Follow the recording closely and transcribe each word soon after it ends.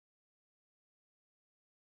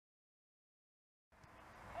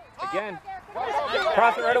again.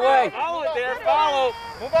 Cross it right away. Follow it there, follow.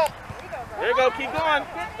 Move up. There you go, keep going.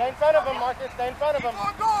 Stay in front of him, Marcus. Stay in front of him.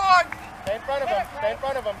 Go on. Stay in front of him. Stay in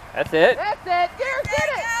front of him. That's it. That's it. Garrett, get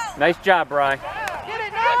it. Nice job, Bri. Get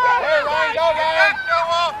it now. Hey, Ryan, go, Ryan.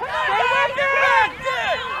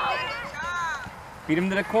 Beat him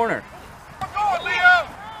to the corner. Go on, Leo.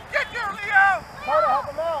 Get there, Leo. Carter, help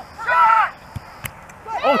him out. Shot.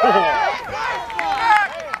 Oh!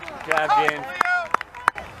 Good job, James.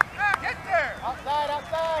 Get there. Outside,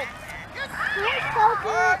 outside.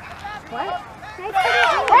 What?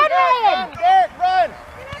 Run, Derek, run.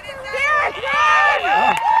 Derek,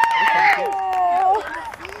 run!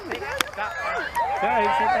 Sorry,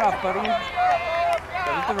 take it off, buddy.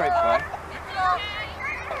 That was the right play.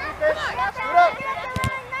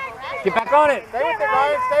 Get back on it. Stay with it,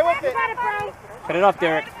 Ryan. Stay with it. Cut it off,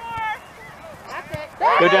 Derek.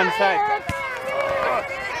 Go down the side.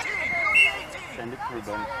 Send it through,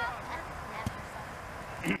 buddy.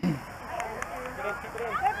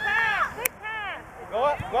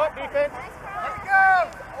 Go up, defense. Let's go.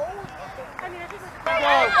 Go.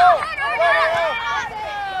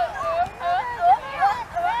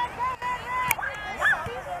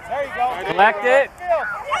 There you go. Collect it.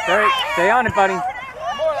 Stay on it, buddy.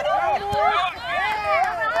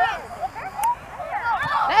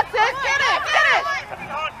 That's it. Get it.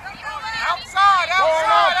 Outside. Go.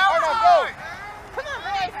 Come on,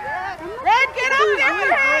 Red, get up there.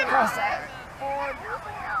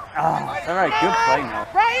 Oh, it's all right. Good play now.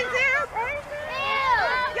 Brian's here.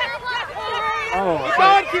 Oh,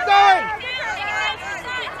 Keep going.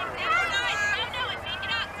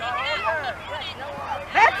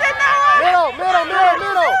 That's it, Noah.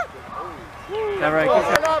 Middle. All right.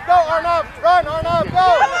 Go, Arnav. Run, Arnav, go.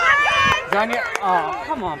 John, oh,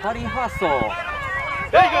 come on, buddy. Hustle.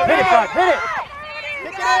 There you go. Hit it, bud. Hit it.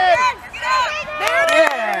 Kick it in.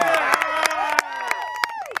 Yeah.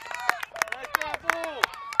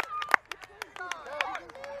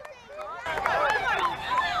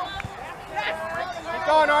 Keep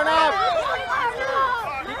going, Arnav.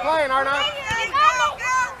 Keep playing, Arnav.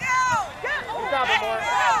 Good job, Amor.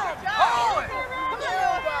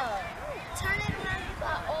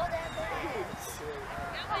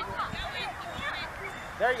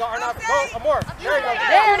 There you go, Arnav. Go, Amor. There you go.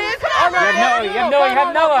 There it is. You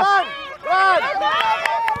have Noah. Run.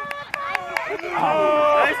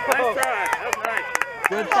 Nice try. That was nice.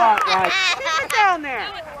 Good thought, right? Get down there.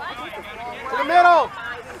 To the middle.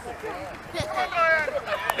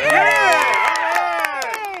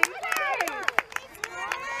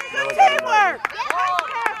 Teamwork.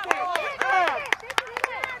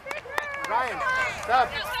 Ryan, stop.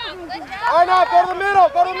 Arnav, go to the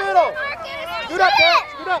middle. Scoot up, Derek.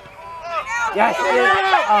 Scoot up. Yes, it is.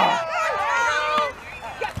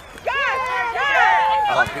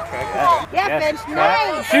 Oh, good try. Yeah, Finch,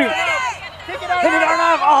 nice. Shoot. Kick it Hit it,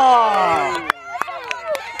 Arnav. Oh.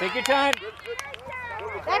 Take your time.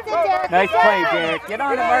 That's it, Derek. Nice play, Derek. Get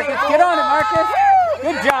on it, Marcus.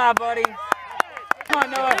 Good job, buddy. Come on,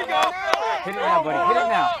 Noah. Hit it now, buddy. Hit it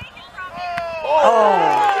now. Oh.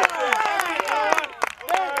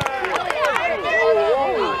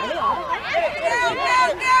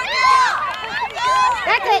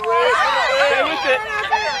 That's it. Stay with it.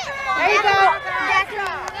 There you go.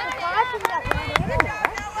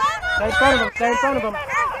 Stay in front of him.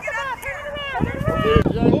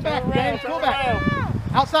 Pull back, James. Pull back.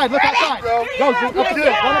 Outside. Look outside. Go, Zeke. Up the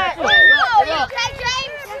field. Run up the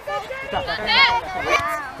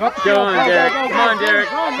field. Go on, Derek. Come on, Derek.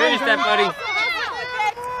 Finish that, buddy.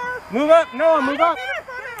 Move up. Noah, move up.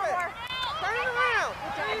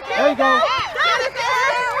 There you go.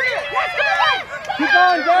 Keep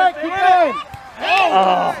going, Derek. Keep going.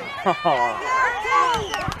 Oh.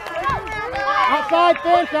 Outside,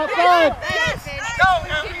 Finch. Outside.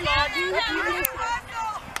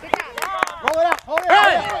 Roll it out. Hold it out.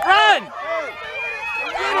 Run!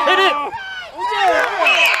 Hit it!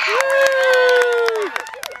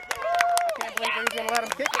 I can't believe he's going to let him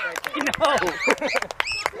kick it right there. No.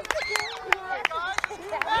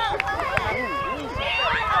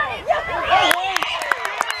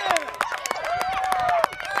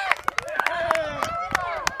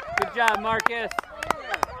 Good job, Marcus.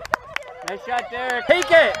 Nice shot, Derek. Take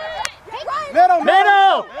it! Middle.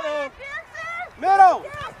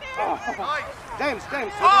 James, so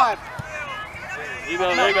glad. There you go,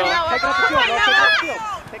 there you go. Take it up the field, bro.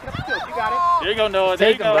 Take it up the field. You got it. There you go, Noah. There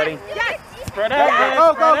you Take him, go. buddy. Spread out, man.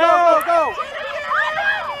 Go. Spread out.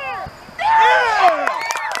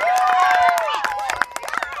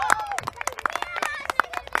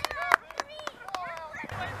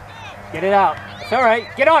 Get it out. It's all right.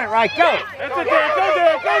 Get on it, right? Go. That's it, Derek. Go,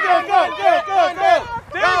 Derek. Go, Derek.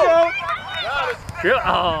 Good.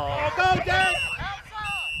 Oh. Go, Derek.